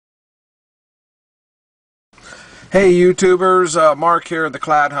Hey YouTubers, Mark here, the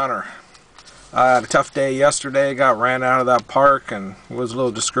Clad Hunter. I had a tough day yesterday, got ran out of that park and was a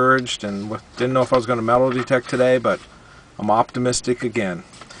little discouraged and didn't know if I was going to metal detect today, but I'm optimistic again.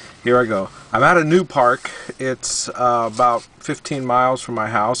 Here I go. I'm at a new park. It's about 15 miles from my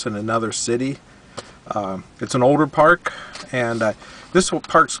house in another city. It's an older park, and this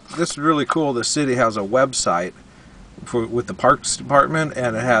is really cool. The city has a website with the Parks Department,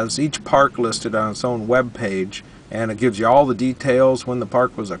 and it has each park listed on its own web page, and it gives you all the details, when the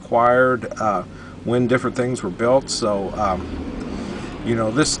park was acquired, when different things were built. So you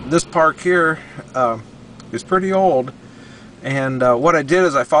know, this park here is pretty old, and what I did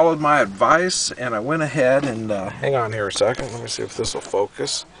is I followed my advice and I went ahead and hang on here a second, let me see if this will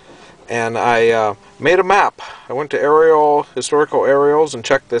focus, and I made a map. I went to historical aerials and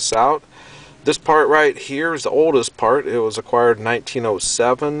checked this out. This part right here is the oldest part. It was acquired in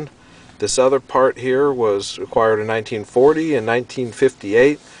 1907. This other part here was acquired in 1940 and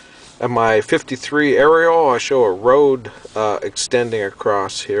 1958. And my 53 aerial, I show a road extending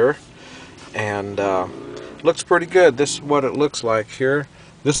across here, and it looks pretty good. This is what it looks like here.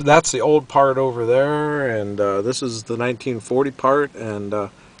 That's the old part over there, and this is the 1940 part, and I'm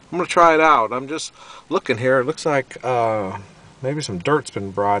gonna try it out. I'm just looking here. It looks like maybe some dirt's been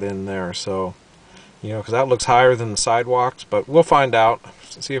brought in there, so you know, because that looks higher than the sidewalks, but we'll find out.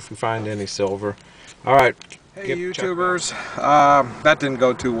 See if we find any silver. All right. Hey YouTubers, that didn't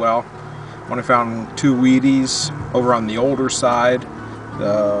go too well. When I found two wheaties over on the older side,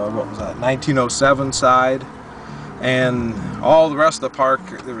 what was that, 1907 side, and all the rest of the park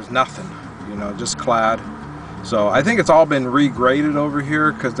there was nothing, you know, just clad. So I think it's all been regraded over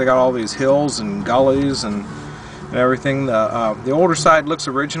here because they got all these hills and gullies and everything. The older side looks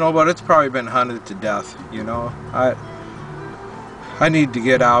original, but it's probably been hunted to death, you know. I need to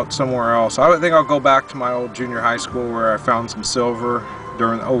get out somewhere else. I think I'll go back to my old junior high school where I found some silver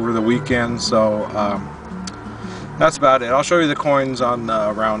over the weekend. So that's about it. I'll show you the coins on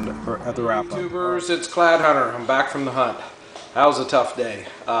at the wrap up. YouTubers, it's Clad Hunter. I'm back from the hunt. That was a tough day.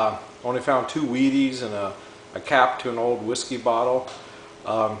 Only found two wheaties and a cap to an old whiskey bottle.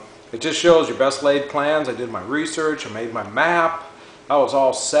 It just shows your best laid plans. I did my research, I made my map, I was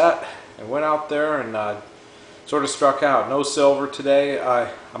all set, and went out there and sort of struck out. No silver today. I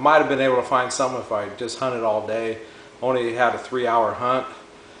might have been able to find some if I just hunted all day. Only had a 3-hour hunt,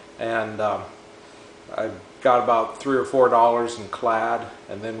 and I got about $3 or $4 in clad,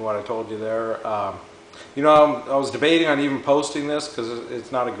 and then what I told you there. You know, I was debating on even posting this because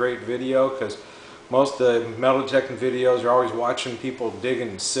it's not a great video, because most of the metal detecting videos, you're always watching people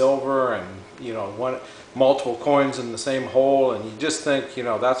digging silver and, you know, multiple coins in the same hole, and you just think, you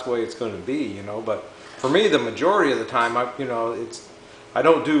know, that's the way it's going to be, you know. But for me, the majority of the time, I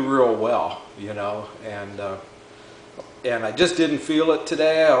don't do real well, you know, and I just didn't feel it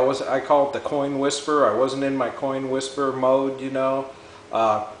today. I call it the coin whisper. I wasn't in my coin whisper mode, you know.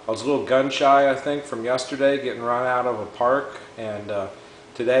 I was a little gun shy, I think, from yesterday, getting run out of a park, and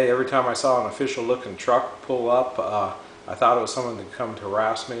today, every time I saw an official looking truck pull up, I thought it was someone that come to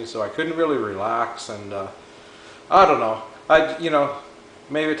harass me, so I couldn't really relax, and I don't know. You know,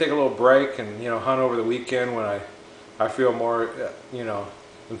 maybe take a little break and, you know, hunt over the weekend when I feel more, you know,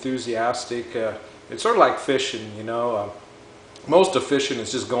 enthusiastic. It's sort of like fishing, you know. Most of fishing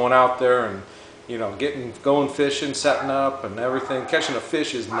is just going out there and, you know, going fishing, setting up and everything. Catching a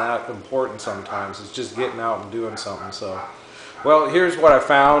fish is not important sometimes. It's just getting out and doing something. So, well, here's what I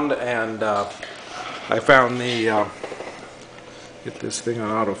found, and I found the get this thing on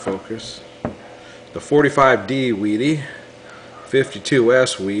autofocus. The 45D wheatie,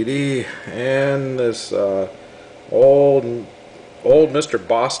 52S wheatie, and this old Mr.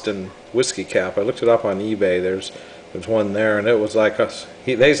 Boston whiskey cap. I looked it up on eBay. There's one there, and it was like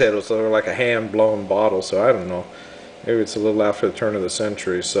they said it was sort of like a hand-blown bottle. So I don't know. Maybe it's a little after the turn of the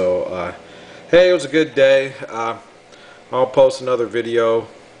century. So hey, it was a good day. I'll post another video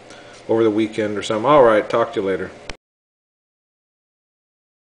over the weekend or something. All right, talk to you later.